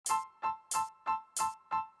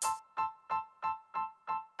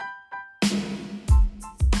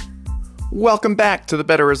Welcome back to the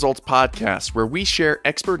Better Results Podcast, where we share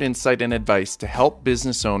expert insight and advice to help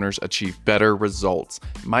business owners achieve better results.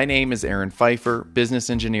 My name is Aaron Pfeiffer, business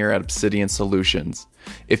engineer at Obsidian Solutions.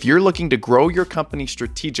 If you're looking to grow your company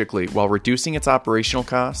strategically while reducing its operational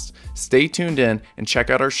costs, stay tuned in and check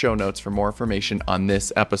out our show notes for more information on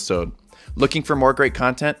this episode. Looking for more great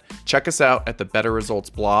content? Check us out at the Better Results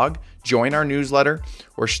blog, join our newsletter,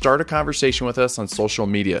 or start a conversation with us on social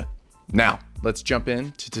media. Now, let's jump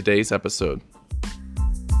into today's episode.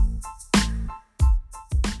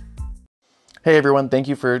 Hey everyone, thank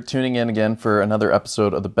you for tuning in again for another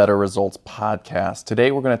episode of the Better Results Podcast.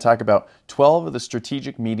 Today we're going to talk about 12 of the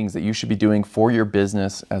strategic meetings that you should be doing for your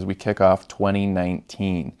business as we kick off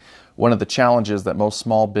 2019. One of the challenges that most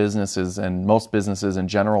small businesses and most businesses in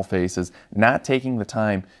general face is not taking the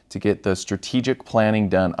time to get the strategic planning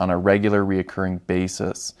done on a regular, reoccurring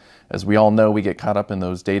basis. As we all know, we get caught up in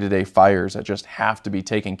those day-to-day fires that just have to be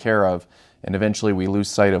taken care of, and eventually we lose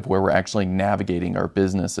sight of where we're actually navigating our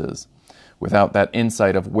businesses. Without that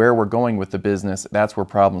insight of where we're going with the business, that's where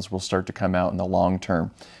problems will start to come out in the long term.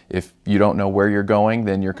 If you don't know where you're going,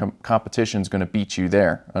 then your competition is going to beat you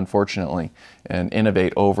there, unfortunately, and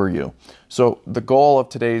innovate over you. So the goal of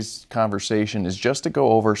today's conversation is just to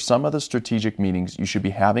go over some of the strategic meetings you should be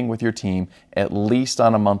having with your team at least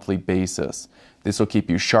on a monthly basis. This will keep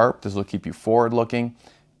you sharp, this will keep you forward-looking,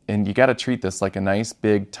 and you got to treat this like a nice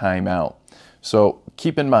big timeout. So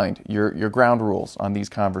keep in mind, your ground rules on these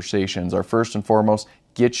conversations are first and foremost,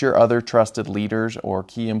 get your other trusted leaders or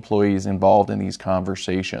key employees involved in these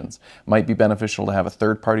conversations. Might be beneficial to have a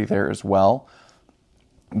third party there as well.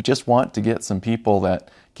 You just want to get some people that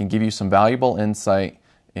can give you some valuable insight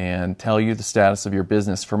and tell you the status of your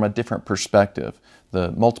business from a different perspective.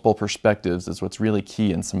 The multiple perspectives is what's really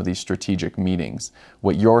key in some of these strategic meetings.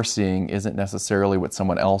 What you're seeing isn't necessarily what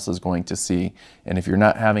someone else is going to see. And if you're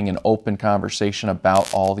not having an open conversation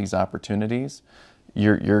about all these opportunities,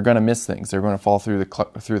 you're going to miss things. They're going to fall through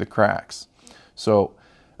the cracks. So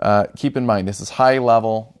keep in mind, this is high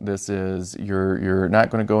level. This is you're not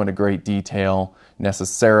going to go into great detail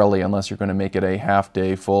necessarily unless you're going to make it a half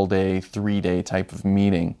day, full day, 3-day type of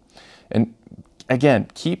meeting. And again,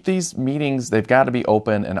 keep these meetings, they've got to be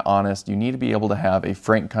open and honest. You need to be able to have a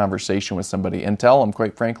frank conversation with somebody and tell them,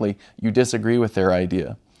 quite frankly, you disagree with their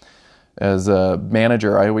idea. As a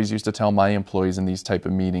manager, I always used to tell my employees in these type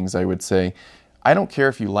of meetings, I would say, I don't care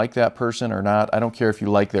if you like that person or not. I don't care if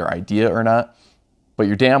you like their idea or not, but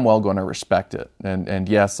you're damn well going to respect it. And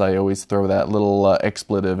yes, I always throw that little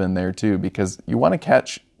expletive in there too, because you want to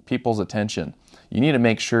catch people's attention. You need to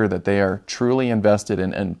make sure that they are truly invested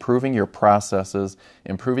in improving your processes,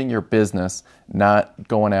 improving your business, not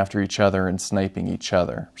going after each other and sniping each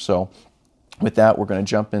other. So with that, we're going to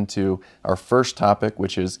jump into our first topic,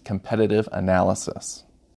 which is competitive analysis.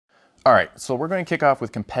 All right, so we're going to kick off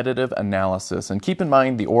with competitive analysis. And keep in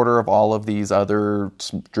mind, the order of all of these other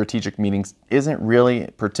strategic meetings isn't really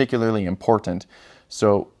particularly important.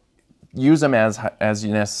 So use them as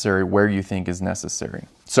necessary where you think is necessary.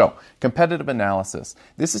 So, competitive analysis.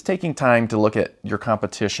 This is taking time to look at your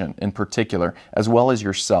competition in particular, as well as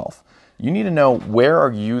yourself. You need to know, where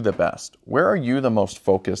are you the best? Where are you the most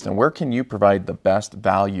focused? And where can you provide the best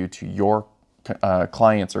value to your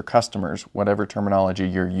clients or customers, whatever terminology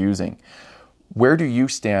you're using? Where do you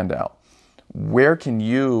stand out? Where can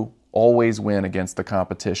you always win against the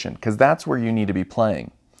competition? Because that's where you need to be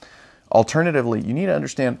playing. Alternatively, you need to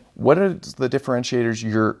understand, what are the differentiators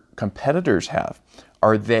your competitors have?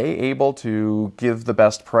 Are they able to give the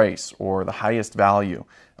best price or the highest value?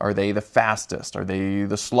 Are they the fastest? Are they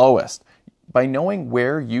the slowest? By knowing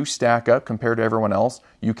where you stack up compared to everyone else,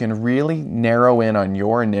 you can really narrow in on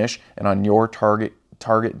your niche and on your target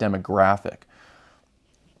demographic.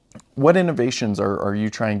 What innovations are you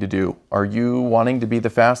trying to do? Are you wanting to be the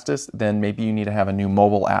fastest? Then maybe you need to have a new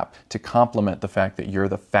mobile app to complement the fact that you're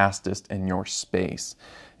the fastest in your space.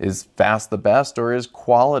 Is fast the best, or is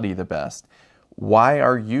quality the best? Why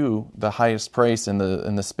are you the highest price in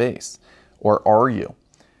the space? Or are you?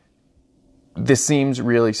 This seems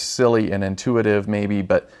really silly and intuitive maybe,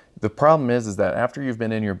 but the problem is that after you've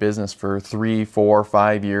been in your business for 3, 4,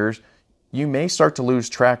 5 years, you may start to lose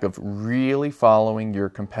track of really following your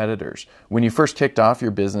competitors. When you first kicked off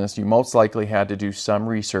your business, you most likely had to do some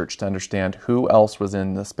research to understand who else was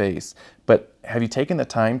in the space. But have you taken the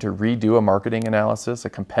time to redo a marketing analysis, a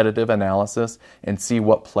competitive analysis, and see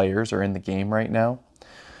what players are in the game right now?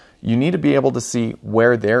 You need to be able to see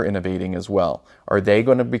where they're innovating as well. Are they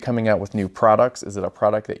going to be coming out with new products? Is it a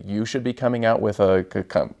product that you should be coming out with a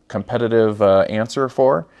competitive answer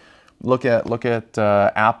for? Look at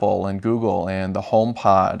Apple and Google and the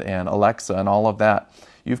HomePod and Alexa and all of that.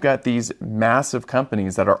 You've got these massive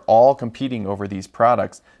companies that are all competing over these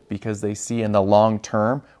products because they see in the long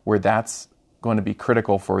term where that's going to be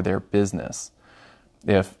critical for their business.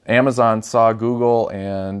 If Amazon saw Google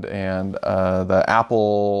and the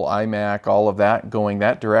Apple iMac, all of that going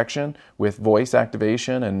that direction with voice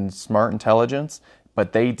activation and smart intelligence,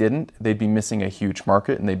 but they didn't, they'd be missing a huge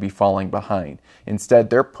market and they'd be falling behind. Instead,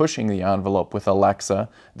 they're pushing the envelope with Alexa,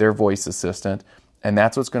 their voice assistant, and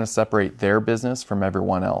that's what's going to separate their business from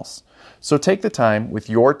everyone else. So take the time with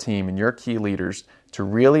your team and your key leaders to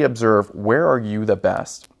really observe, where are you the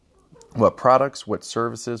best? What products, what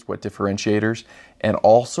services, what differentiators, and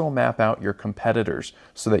also map out your competitors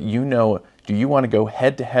so that you know, do you want to go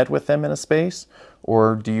head to head with them in a space,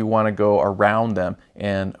 or do you want to go around them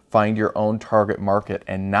and find your own target market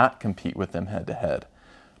and not compete with them head to head?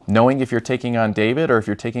 Knowing if you're taking on David or if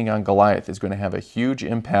you're taking on Goliath is going to have a huge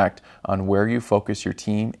impact on where you focus your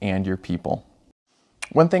team and your people.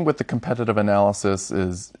 One thing with the competitive analysis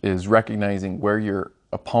is recognizing where your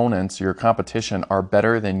opponents, your competition, are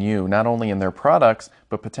better than you, not only in their products,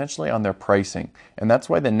 but potentially on their pricing. And that's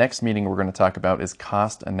why the next meeting we're going to talk about is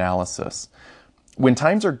cost analysis. When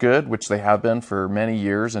times are good, which they have been for many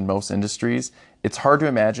years in most industries, it's hard to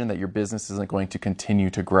imagine that your business isn't going to continue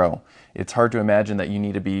to grow. It's hard to imagine that you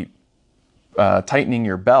need to be tightening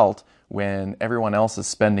your belt when everyone else is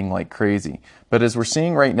spending like crazy. But as we're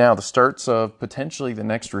seeing right now, the starts of potentially the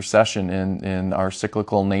next recession in our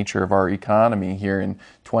cyclical nature of our economy here in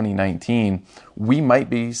 2019, we might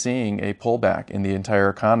be seeing a pullback in the entire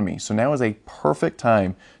economy. So now is a perfect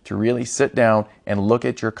time to really sit down and look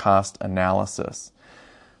at your cost analysis.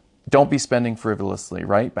 Don't be spending frivolously,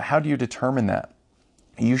 right? But how do you determine that?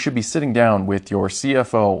 You should be sitting down with your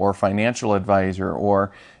CFO or financial advisor,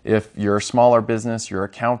 or if you're a smaller business, your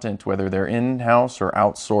accountant, whether they're in-house or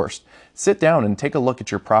outsourced. Sit down and take a look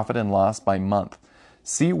at your profit and loss by month.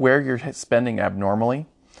 See where you're spending abnormally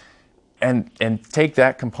and take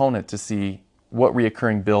that component to see what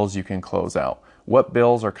reoccurring bills you can close out. What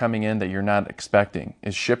bills are coming in that you're not expecting?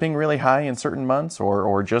 Is shipping really high in certain months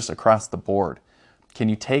or just across the board? Can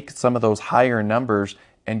you take some of those higher numbers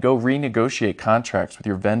and go renegotiate contracts with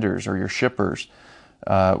your vendors or your shippers,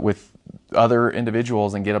 with other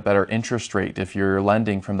individuals, and get a better interest rate if you're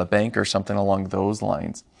lending from the bank or something along those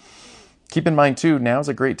lines? Keep in mind too, now is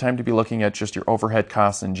a great time to be looking at just your overhead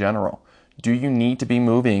costs in general. Do you need to be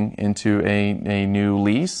moving into a new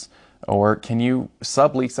lease, or can you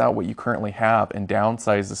sublease out what you currently have and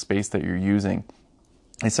downsize the space that you're using?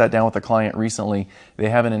 I sat down with a client recently. They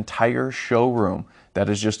have an entire showroom that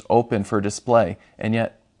is just open for display, and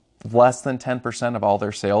yet less than 10% of all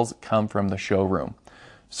their sales come from the showroom.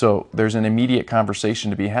 So there's an immediate conversation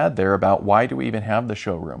to be had there about, why do we even have the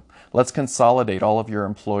showroom? Let's consolidate all of your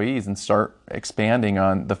employees and start expanding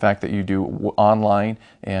on the fact that you do online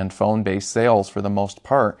and phone-based sales for the most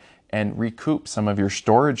part, and recoup some of your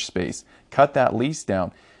storage space. Cut that lease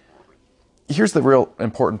down. Here's the real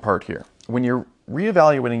important part here. When you're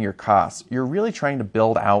reevaluating your costs, you're really trying to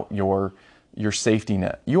build out your safety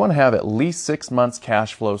net. You want to have at least 6 months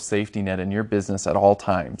cash flow safety net in your business at all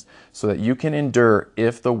times, so that you can endure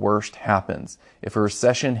if the worst happens. If a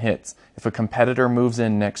recession hits, if a competitor moves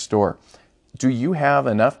in next door, do you have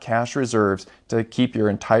enough cash reserves to keep your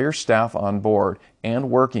entire staff on board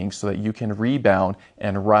and working so that you can rebound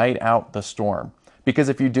and ride out the storm? Because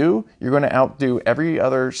if you do, you're going to outdo every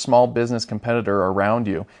other small business competitor around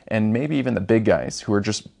you, and maybe even the big guys who are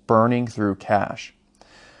just burning through cash.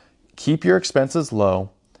 Keep your expenses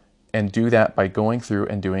low, and do that by going through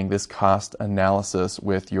and doing this cost analysis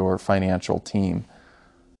with your financial team.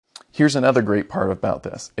 Here's another great part about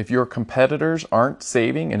this. If your competitors aren't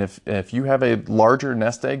saving, and if you have a larger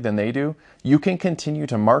nest egg than they do, you can continue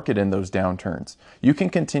to market in those downturns. You can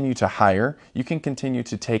continue to hire. You can continue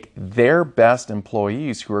to take their best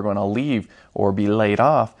employees who are going to leave or be laid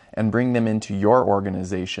off and bring them into your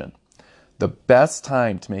organization. The best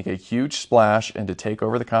time to make a huge splash and to take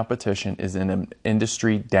over the competition is in an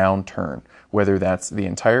industry downturn, whether that's the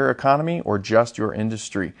entire economy or just your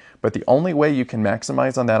industry. But the only way you can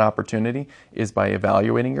maximize on that opportunity is by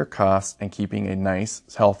evaluating your costs and keeping a nice,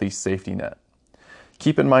 healthy safety net.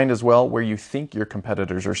 Keep in mind as well where you think your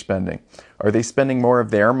competitors are spending. Are they spending more of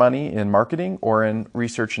their money in marketing or in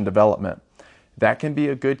research and development? That can be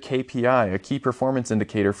a good KPI, a key performance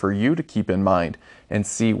indicator for you to keep in mind and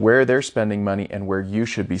see where they're spending money and where you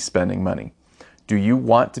should be spending money. Do you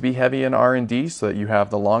want to be heavy in R&D so that you have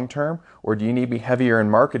the long term, or do you need to be heavier in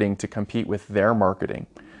marketing to compete with their marketing?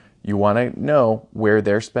 You want to know where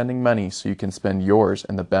they're spending money so you can spend yours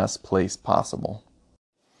in the best place possible.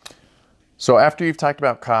 So after you've talked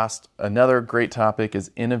about cost, another great topic is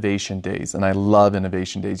innovation days, and I love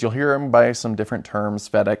innovation days. You'll hear them by some different terms,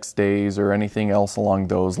 FedEx days or anything else along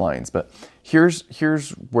those lines, but here's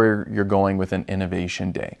where you're going with an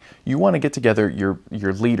innovation day. You want to get together your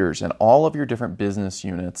leaders and all of your different business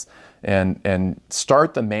units and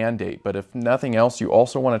start the mandate, but if nothing else, you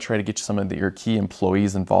also want to try to get some of your key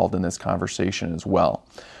employees involved in this conversation as well.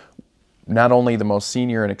 Not only the most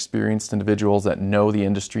senior and experienced individuals that know the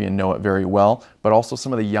industry and know it very well, but also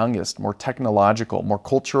some of the youngest, more technological, more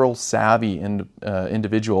cultural savvy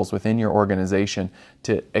individuals within your organization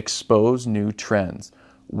to expose new trends.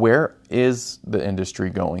 Where is the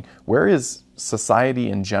industry going? Where is society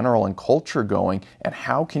in general and culture going? And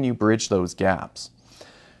how can you bridge those gaps?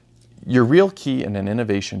 Your real key in an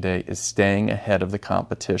innovation day is staying ahead of the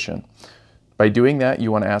competition. By doing that,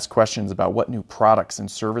 you want to ask questions about what new products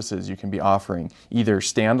and services you can be offering, either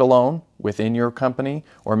standalone within your company,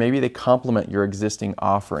 or maybe they complement your existing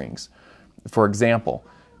offerings. For example,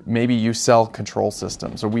 maybe you sell control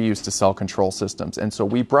systems, or we used to sell control systems, and so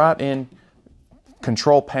we brought in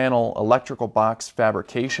control panel electrical box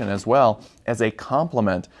fabrication as well as a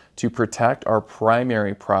complement to protect our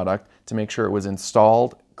primary product to make sure it was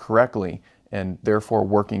installed correctly and therefore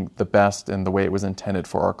working the best in the way it was intended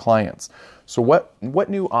for our clients. So what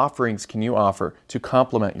new offerings can you offer to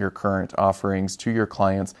complement your current offerings to your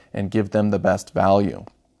clients and give them the best value?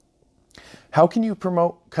 How can you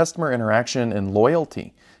promote customer interaction and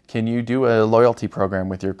loyalty? Can you do a loyalty program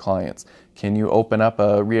with your clients? Can you open up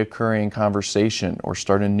a reoccurring conversation or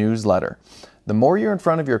start a newsletter? The more you're in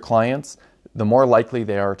front of your clients, the more likely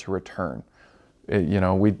they are to return.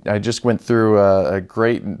 I just went through a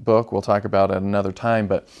great book we'll talk about at another time,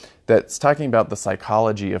 but that's talking about the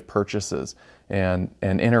psychology of purchases and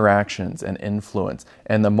interactions and influence.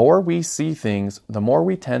 And the more we see things, the more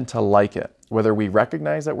we tend to like it. Whether we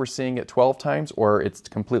recognize that we're seeing it 12 times or it's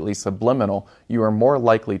completely subliminal, you are more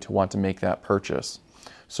likely to want to make that purchase.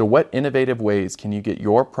 So what innovative ways can you get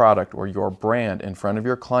your product or your brand in front of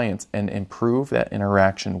your clients and improve that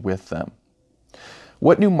interaction with them?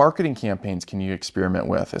 What new marketing campaigns can you experiment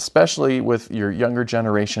with? Especially with your younger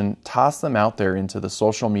generation, toss them out there into the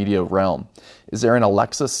social media realm. Is there an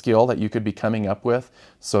Alexa skill that you could be coming up with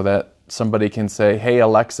so that somebody can say, hey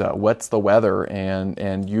Alexa, what's the weather?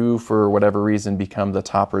 And you, for whatever reason, become the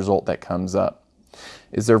top result that comes up.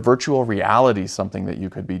 Is there virtual reality something that you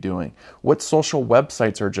could be doing? What social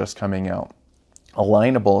websites are just coming out?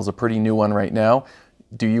 Alignable is a pretty new one right now.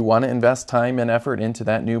 Do you want to invest time and effort into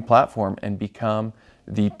that new platform and become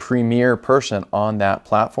the premier person on that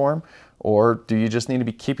platform? Or do you just need to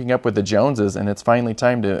be keeping up with the Joneses and it's finally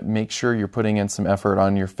time to make sure you're putting in some effort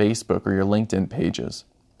on your Facebook or your LinkedIn pages?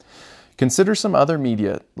 Consider some other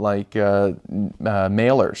media like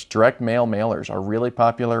mailers. Direct mail mailers are really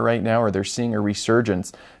popular right now, or they're seeing a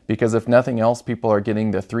resurgence because if nothing else, people are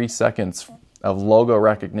getting the 3 seconds of logo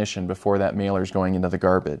recognition before that mailer is going into the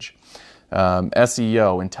garbage.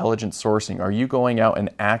 SEO, intelligent sourcing. Are you going out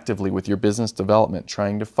and actively with your business development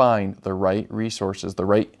trying to find the right resources, the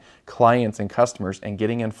right clients and customers and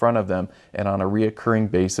getting in front of them and on a reoccurring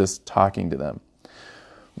basis talking to them?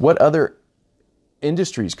 What other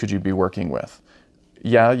industries could you be working with?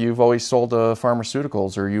 Yeah, you've always sold to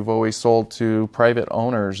pharmaceuticals or you've always sold to private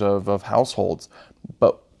owners of households,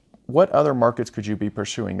 but what other markets could you be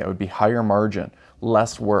pursuing that would be higher margin,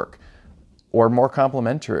 less work, or more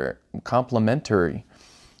complementary?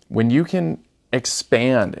 When you can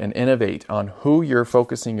expand and innovate on who you're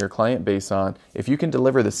focusing your client base on, if you can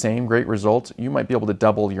deliver the same great results, you might be able to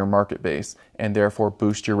double your market base and therefore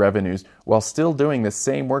boost your revenues while still doing the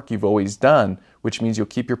same work you've always done, which means you'll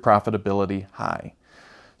keep your profitability high.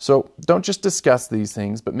 So don't just discuss these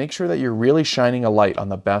things, but make sure that you're really shining a light on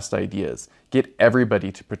the best ideas. Get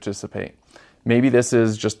everybody to participate. Maybe this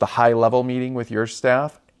is just a high-level meeting with your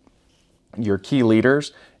staff, your key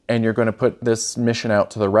leaders, and you're going to put this mission out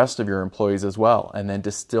to the rest of your employees as well, and then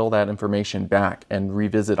distill that information back and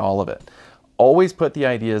revisit all of it. Always put the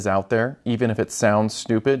ideas out there, even if it sounds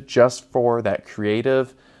stupid, just for that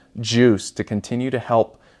creative juice to continue to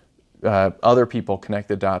help other people connect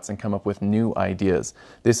the dots and come up with new ideas.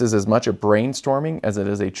 This is as much a brainstorming as it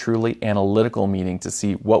is a truly analytical meeting to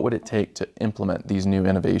see what would it take to implement these new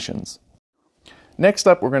innovations. Next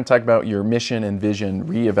up, we're going to talk about your mission and vision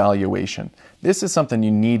reevaluation. This is something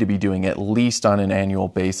you need to be doing at least on an annual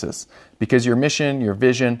basis because your mission, your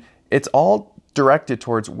vision, it's all directed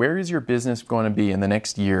towards where is your business going to be in the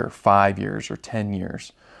next year, 5 years, or 10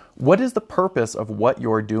 years. What is the purpose of what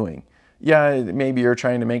you're doing? Yeah, maybe you're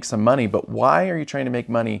trying to make some money, but why are you trying to make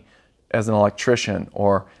money as an electrician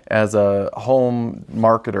or as a home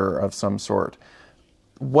marketer of some sort?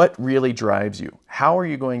 what really drives you? How are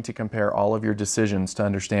you going to compare all of your decisions to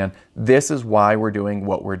understand this is why we're doing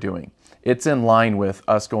what we're doing? It's in line with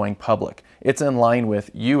us going public. It's in line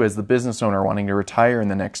with you as the business owner wanting to retire in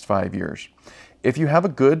the next 5 years. If you have a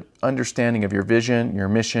good understanding of your vision, your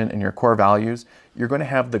mission, and your core values, you're going to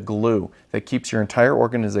have the glue that keeps your entire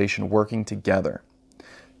organization working together.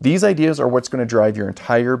 These ideas are what's going to drive your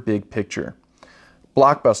entire big picture.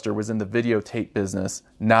 Blockbuster was in the videotape business,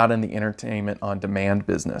 not in the entertainment on demand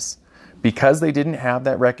business. Because they didn't have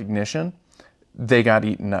that recognition, they got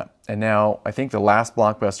eaten up. And now I think the last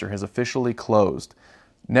Blockbuster has officially closed.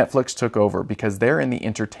 Netflix took over because they're in the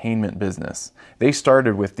entertainment business. They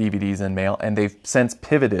started with DVDs and mail, and they've since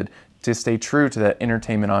pivoted to stay true to that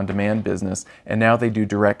entertainment on demand business, and now they do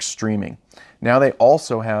direct streaming. Now they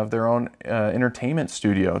also have their own entertainment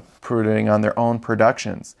studio putting on their own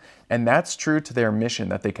productions. And that's true to their mission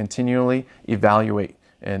that they continually evaluate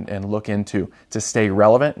and look into to stay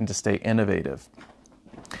relevant and to stay innovative.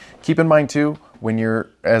 Keep in mind too, when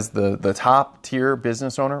you're as the top tier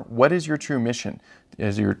business owner, what is your true mission?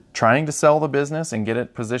 Is you're trying to sell the business and get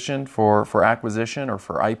it positioned for acquisition or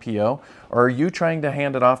for IPO? Or are you trying to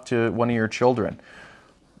hand it off to one of your children?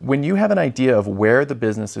 When you have an idea of where the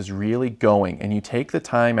business is really going and you take the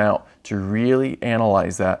time out to really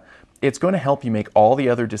analyze that, it's going to help you make all the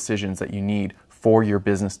other decisions that you need for your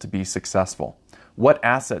business to be successful. What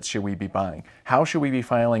assets should we be buying? How should we be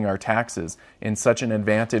filing our taxes in such an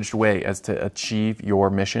advantaged way as to achieve your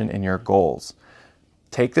mission and your goals?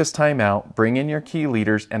 Take this time out, bring in your key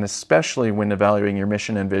leaders, and especially when evaluating your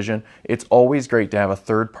mission and vision, it's always great to have a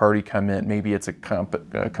third party come in. Maybe it's a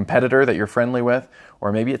competitor that you're friendly with,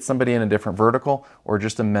 or maybe it's somebody in a different vertical, or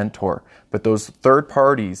just a mentor. But those third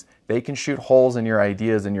parties, they can shoot holes in your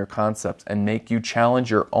ideas and your concepts and make you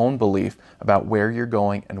challenge your own belief about where you're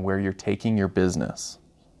going and where you're taking your business.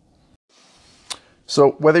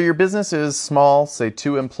 So whether your business is small, say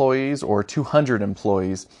 2 employees, or 200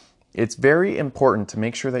 employees, it's very important to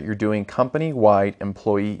make sure that you're doing company-wide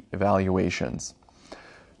employee evaluations.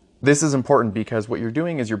 This is important because what you're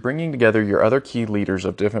doing is you're bringing together your other key leaders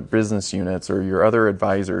of different business units or your other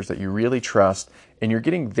advisors that you really trust, and you're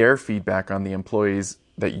getting their feedback on the employees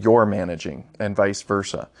that you're managing and vice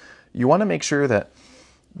versa. You want to make sure that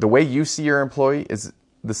the way you see your employee is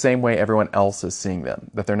the same way everyone else is seeing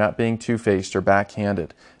them, that they're not being two-faced or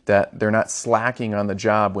backhanded, that they're not slacking on the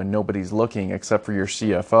job when nobody's looking except for your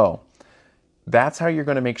CFO. That's how you're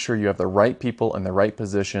going to make sure you have the right people in the right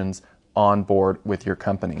positions on board with your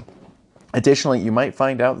company. Additionally, you might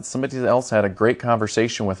find out that somebody else had a great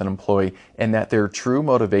conversation with an employee and that their true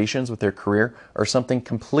motivations with their career are something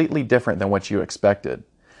completely different than what you expected.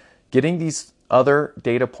 Getting these other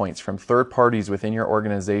data points from third parties within your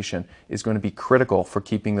organization is going to be critical for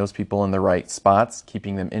keeping those people in the right spots,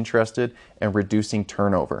 keeping them interested, and reducing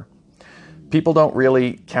turnover. People don't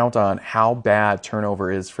really count on how bad turnover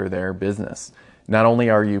is for their business. Not only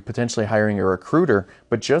are you potentially hiring a recruiter,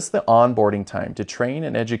 but just the onboarding time to train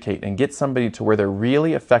and educate and get somebody to where they're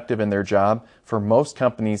really effective in their job for most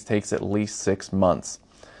companies takes at least 6 months.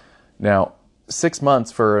 Now, 6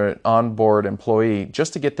 months for an onboard employee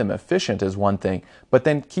just to get them efficient is one thing, but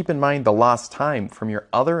then keep in mind the lost time from your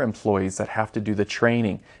other employees that have to do the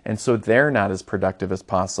training, and so they're not as productive as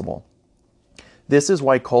possible. This is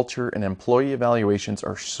why culture and employee evaluations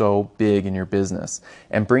are so big in your business,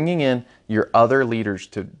 and bringing in your other leaders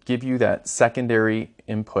to give you that secondary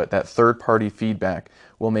input, that third-party feedback,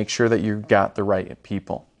 will make sure that you've got the right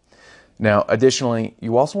people. Now, additionally,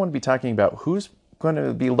 you also want to be talking about who's going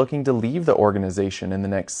to be looking to leave the organization in the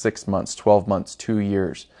next 6 months, 12 months, 2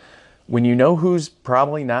 years. When you know who's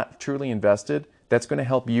probably not truly invested, that's going to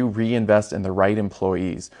help you reinvest in the right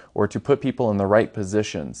employees or to put people in the right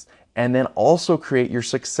positions, and then also create your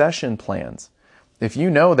succession plans. If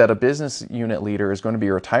you know that a business unit leader is going to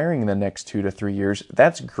be retiring in the next 2 to 3 years,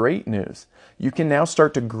 that's great news. You can now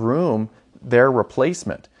start to groom their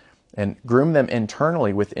replacement and groom them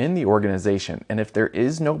internally within the organization. And if there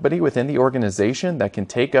is nobody within the organization that can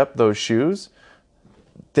take up those shoes,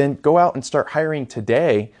 then go out and start hiring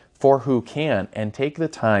today for who can, and take the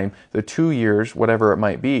time, the 2 years, whatever it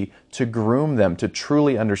might be, to groom them to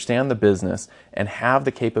truly understand the business and have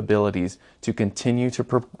the capabilities to continue to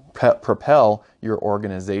propel your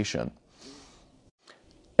organization.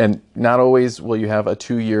 And not always will you have a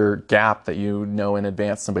 2-year gap that you know in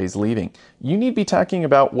advance somebody's leaving. You need to be talking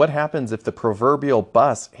about what happens if the proverbial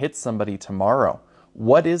bus hits somebody tomorrow.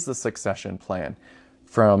 What is the succession plan?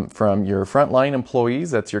 From your frontline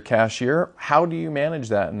employees, that's your cashier, how do you manage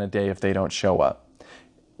that in a day if they don't show up?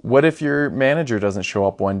 What if your manager doesn't show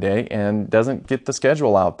up one day and doesn't get the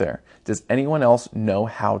schedule out there? Does anyone else know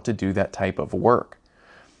how to do that type of work?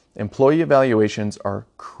 Employee evaluations are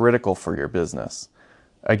critical for your business.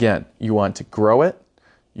 Again, you want to grow it,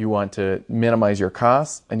 you want to minimize your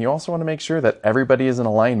costs, and you also want to make sure that everybody is in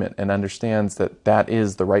alignment and understands that that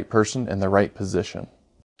is the right person in the right position.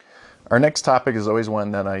 Our next topic is always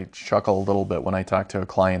one that I chuckle a little bit when I talk to a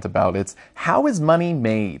client about. It's how is money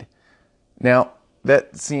made? Now,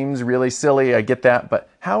 that seems really silly, I get that, but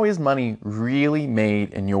how is money really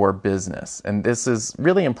made in your business? And this is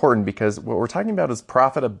really important because what we're talking about is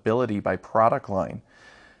profitability by product line.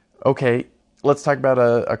 Okay, let's talk about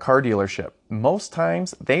a car dealership. Most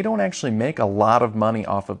times, they don't actually make a lot of money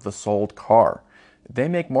off of the sold car. They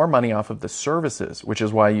make more money off of the services, which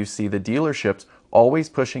is why you see the dealerships always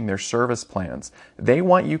pushing their service plans. They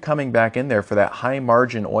want you coming back in there for that high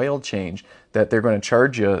margin oil change that they're going to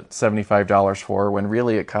charge you $75 for when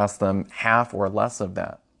really it costs them half or less of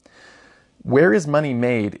that. Where is money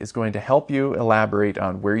made is going to help you elaborate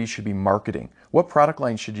on where you should be marketing. What product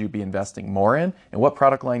line should you be investing more in, and what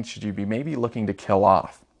product line should you be maybe looking to kill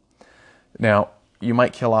off? Now, you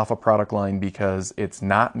might kill off a product line because it's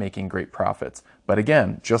not making great profits. But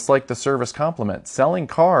again, just like the service complement, selling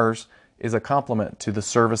cars is a complement to the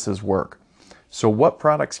services work. So what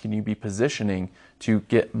products can you be positioning to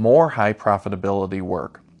get more high profitability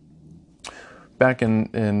work? Back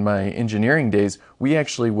in my engineering days, we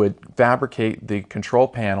actually would fabricate the control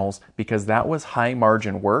panels because that was high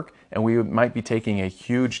margin work, and we might be taking a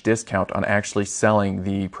huge discount on actually selling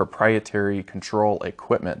the proprietary control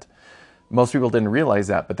equipment. Most people didn't realize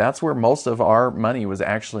that, but that's where most of our money was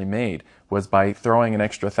actually made, was by throwing an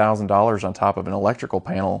extra $1,000 on top of an electrical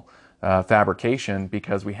panel fabrication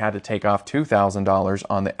because we had to take off $2,000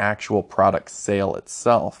 on the actual product sale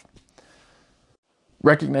itself.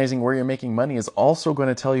 Recognizing where you're making money is also going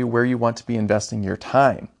to tell you where you want to be investing your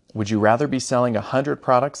time. Would you rather be selling 100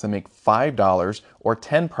 products that make $5 or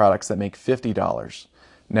 10 products that make $50?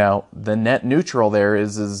 Now, the net neutral there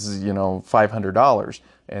is $500,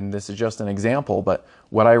 and this is just an example, but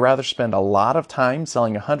would I rather spend a lot of time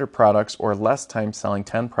selling 100 products or less time selling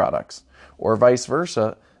 10 products? Or vice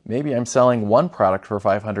versa, maybe I'm selling one product for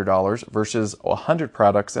 $500 versus 100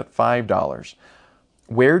 products at $5.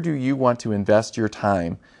 Where do you want to invest your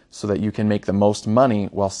time so that you can make the most money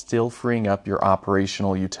while still freeing up your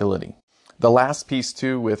operational utility? The last piece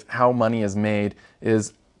too with how money is made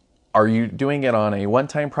is, are you doing it on a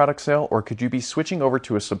one-time product sale, or could you be switching over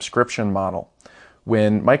to a subscription model?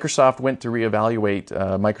 When Microsoft went to reevaluate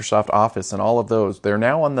Microsoft Office and all of those, they're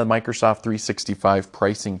now on the Microsoft 365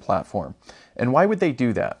 pricing platform. And why would they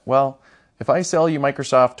do that? Well, if I sell you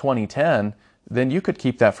Microsoft 2010, then you could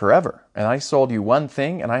keep that forever. And I sold you one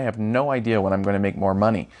thing and I have no idea when I'm going to make more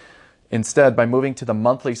money. Instead, by moving to the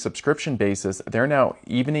monthly subscription basis, they're now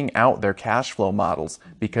evening out their cash flow models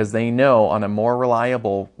because they know on a more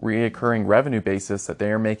reliable recurring revenue basis that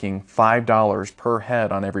they are making $5 per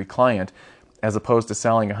head on every client, as opposed to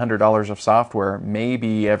selling $100 of software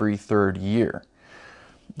maybe every third year.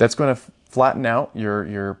 That's going to flatten out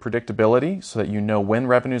your predictability so that you know when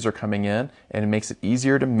revenues are coming in, and it makes it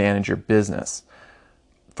easier to manage your business.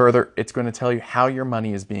 Further, it's going to tell you how your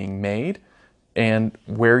money is being made and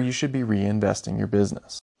where you should be reinvesting your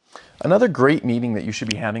business. Another great meeting that you should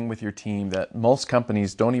be having with your team that most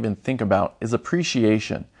companies don't even think about is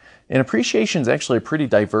appreciation. And appreciation is actually a pretty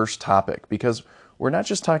diverse topic because we're not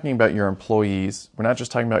just talking about your employees, we're not just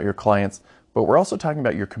talking about your clients, but we're also talking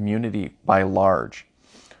about your community by large.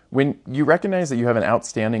 When you recognize that you have an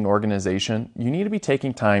outstanding organization, you need to be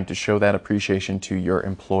taking time to show that appreciation to your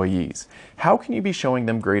employees. How can you be showing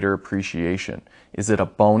them greater appreciation? Is it a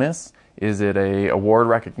bonus? Is it a award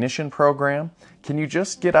recognition program? Can you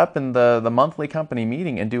just get up in the monthly company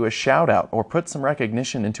meeting and do a shout out or put some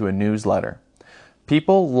recognition into a newsletter?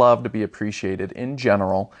 People love to be appreciated in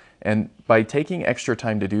general, and by taking extra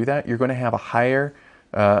time to do that, you're going to have a higher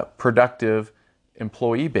productive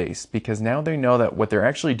employee base because now they know that what they're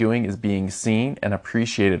actually doing is being seen and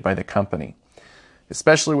appreciated by the company.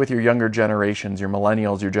 Especially with your younger generations, your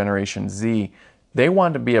millennials, your Generation Z, they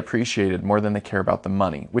want to be appreciated more than they care about the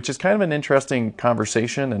money, which is kind of an interesting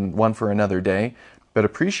conversation and one for another day, but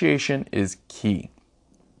appreciation is key.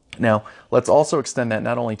 Now, let's also extend that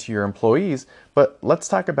not only to your employees, but let's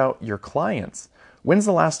talk about your clients. When's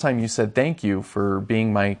the last time you said thank you for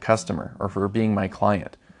being my customer or for being my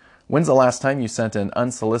client? When's the last time you sent an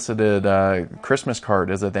unsolicited Christmas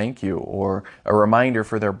card as a thank you or a reminder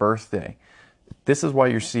for their birthday? This is why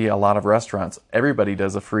you see a lot of restaurants, everybody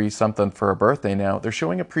does a free something for a birthday now. They're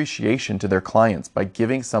showing appreciation to their clients by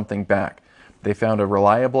giving something back. They found a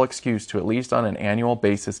reliable excuse to, at least on an annual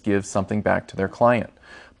basis, give something back to their client.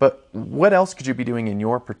 But what else could you be doing in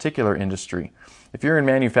your particular industry? If you're in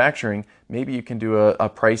manufacturing, maybe you can do a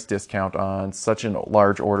price discount on such a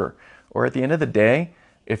large order. Or at the end of the day,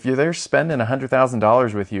 if they're spending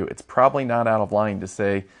 $100,000 with you, it's probably not out of line to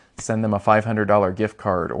say, send them a $500 gift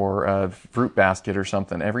card or a fruit basket or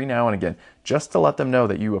something every now and again, just to let them know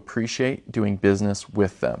that you appreciate doing business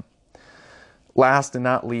with them. Last and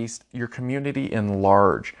not least, your community in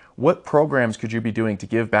large. What programs could you be doing to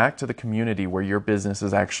give back to the community where your business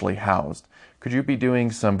is actually housed? Could you be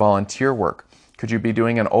doing some volunteer work? Could you be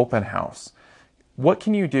doing an open house? What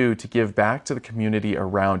can you do to give back to the community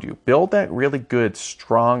around you? Build that really good,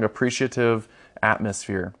 strong, appreciative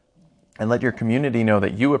atmosphere and let your community know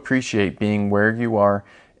that you appreciate being where you are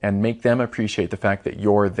and make them appreciate the fact that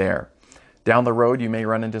you're there. Down the road, you may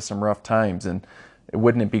run into some rough times, and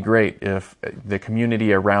wouldn't it be great if the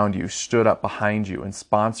community around you stood up behind you and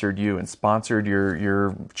sponsored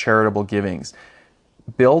your charitable givings?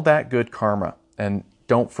 Build that good karma, and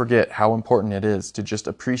don't forget how important it is to just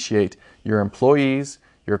appreciate your employees,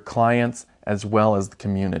 your clients, as well as the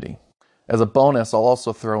community. As a bonus, I'll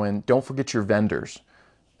also throw in, don't forget your vendors.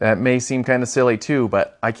 That may seem kind of silly too,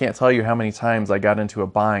 but I can't tell you how many times I got into a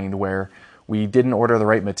bind where we didn't order the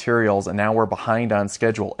right materials and now we're behind on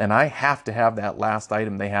schedule and I have to have that last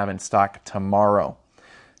item they have in stock tomorrow.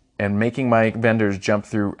 And making my vendors jump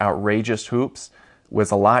through outrageous hoops was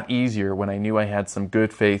a lot easier when I knew I had some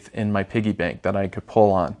good faith in my piggy bank that I could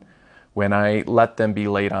pull on. When I let them be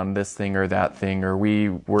late on this thing or that thing, or we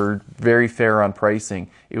were very fair on pricing,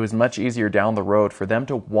 it was much easier down the road for them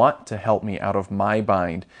to want to help me out of my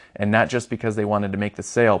bind, and not just because they wanted to make the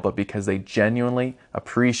sale, but because they genuinely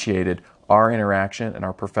appreciated our interaction and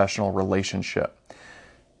our professional relationship.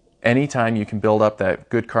 Anytime you can build up that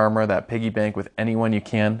good karma, that piggy bank with anyone you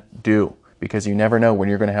can, do, because you never know when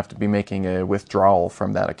you're going to have to be making a withdrawal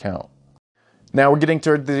from that account. Now we're getting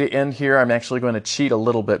toward the end here. I'm actually going to cheat a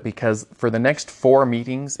little bit because for the next 4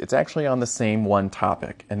 meetings, it's actually on the same one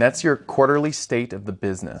topic, and that's your quarterly state of the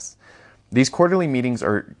business. These quarterly meetings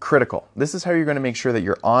are critical. This is how you're going to make sure that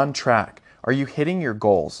you're on track. Are you hitting your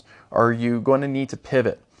goals? Are you going to need to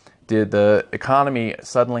pivot? Did the economy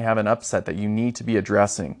suddenly have an upset that you need to be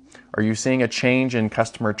addressing? Are you seeing a change in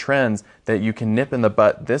customer trends that you can nip in the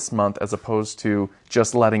butt this month as opposed to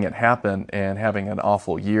just letting it happen and having an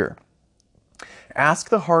awful year? Ask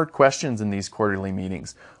the hard questions in these quarterly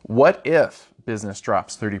meetings. What if business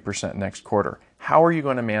drops 30% next quarter? How are you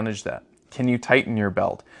going to manage that? Can you tighten your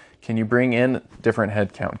belt? Can you bring in different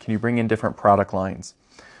headcount? Can you bring in different product lines?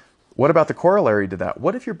 What about the corollary to that?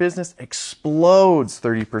 What if your business explodes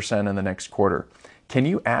 30% in the next quarter? Can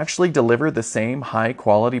you actually deliver the same high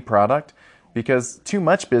quality product? Because too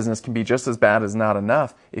much business can be just as bad as not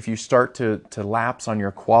enough if you start to lapse on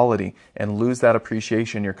your quality and lose that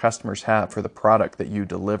appreciation your customers have for the product that you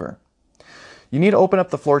deliver. You need to open up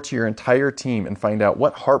the floor to your entire team and find out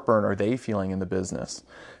what heartburn are they feeling in the business,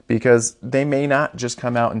 because they may not just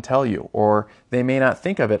come out and tell you, or they may not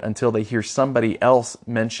think of it until they hear somebody else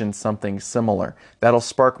mention something similar. That'll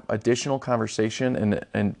spark additional conversation and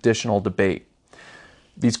additional debate.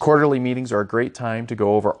 These quarterly meetings are a great time to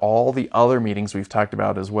go over all the other meetings we've talked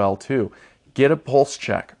about as well too. Get a pulse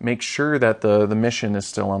check. Make sure that the mission is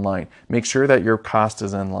still in line. Make sure that your cost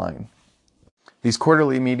is in line. These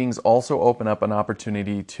quarterly meetings also open up an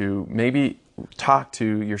opportunity to maybe talk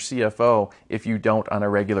to your CFO if you don't on a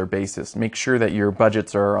regular basis. Make sure that your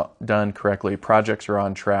budgets are done correctly, projects are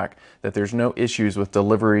on track, that there's no issues with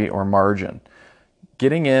delivery or margin.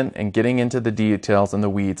 Getting in and getting into the details and the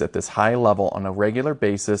weeds at this high level on a regular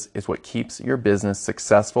basis is what keeps your business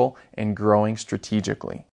successful and growing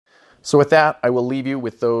strategically. So with that, I will leave you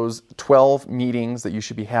with those 12 meetings that you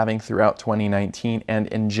should be having throughout 2019 and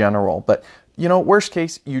in general. But worst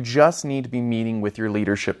case, you just need to be meeting with your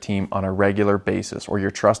leadership team on a regular basis, or your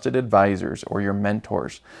trusted advisors or your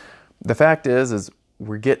mentors. The fact is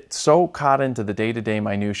we get so caught into the day-to-day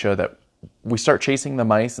minutia that we start chasing the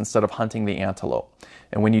mice instead of hunting the antelope.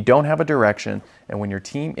 And when you don't have a direction and when your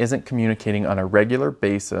team isn't communicating on a regular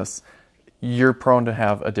basis, you're prone to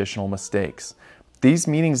have additional mistakes. These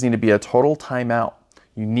meetings need to be a total timeout.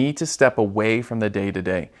 You need to step away from the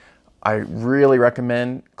day-to-day. I really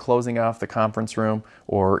recommend closing off the conference room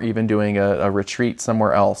or even doing a retreat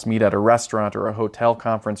somewhere else. Meet at a restaurant or a hotel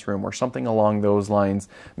conference room or something along those lines.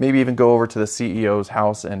 Maybe even go over to the CEO's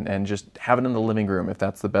house and just have it in the living room if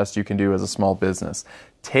that's the best you can do as a small business.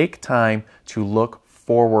 Take time to look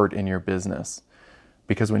forward in your business,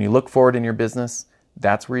 because when you look forward in your business,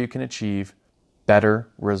 that's where you can achieve better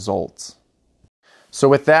results. So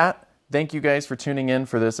with that, Thank you guys for tuning in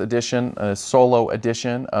for this edition, a solo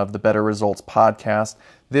edition of the Better Results podcast.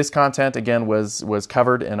 This content, again, was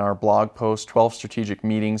covered in our blog post, 12 Strategic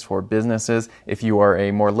Meetings for Businesses. If you are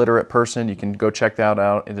a more literate person, you can go check that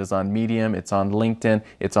out. It is on Medium, it's on LinkedIn,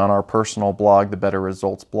 it's on our personal blog, the Better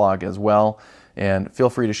Results blog as well. And feel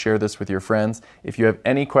free to share this with your friends. If you have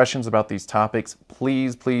any questions about these topics,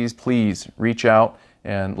 please reach out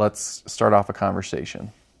and let's start off a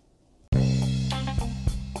conversation.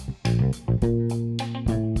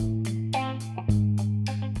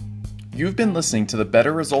 You've been listening to the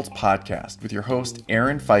Better Results podcast with your host,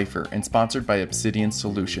 Aaron Pfeiffer, and sponsored by Obsidian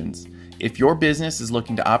Solutions. If your business is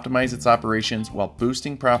looking to optimize its operations while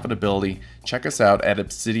boosting profitability, check us out at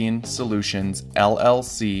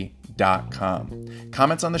obsidiansolutionsllc.com.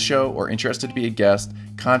 Comments on the show or interested to be a guest,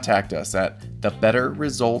 contact us at the Better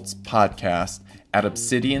Results podcast at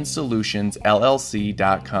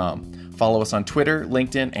obsidiansolutionsllc.com. Follow us on Twitter,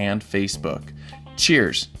 LinkedIn, and Facebook.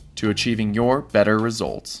 Cheers to achieving your better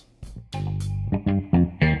results.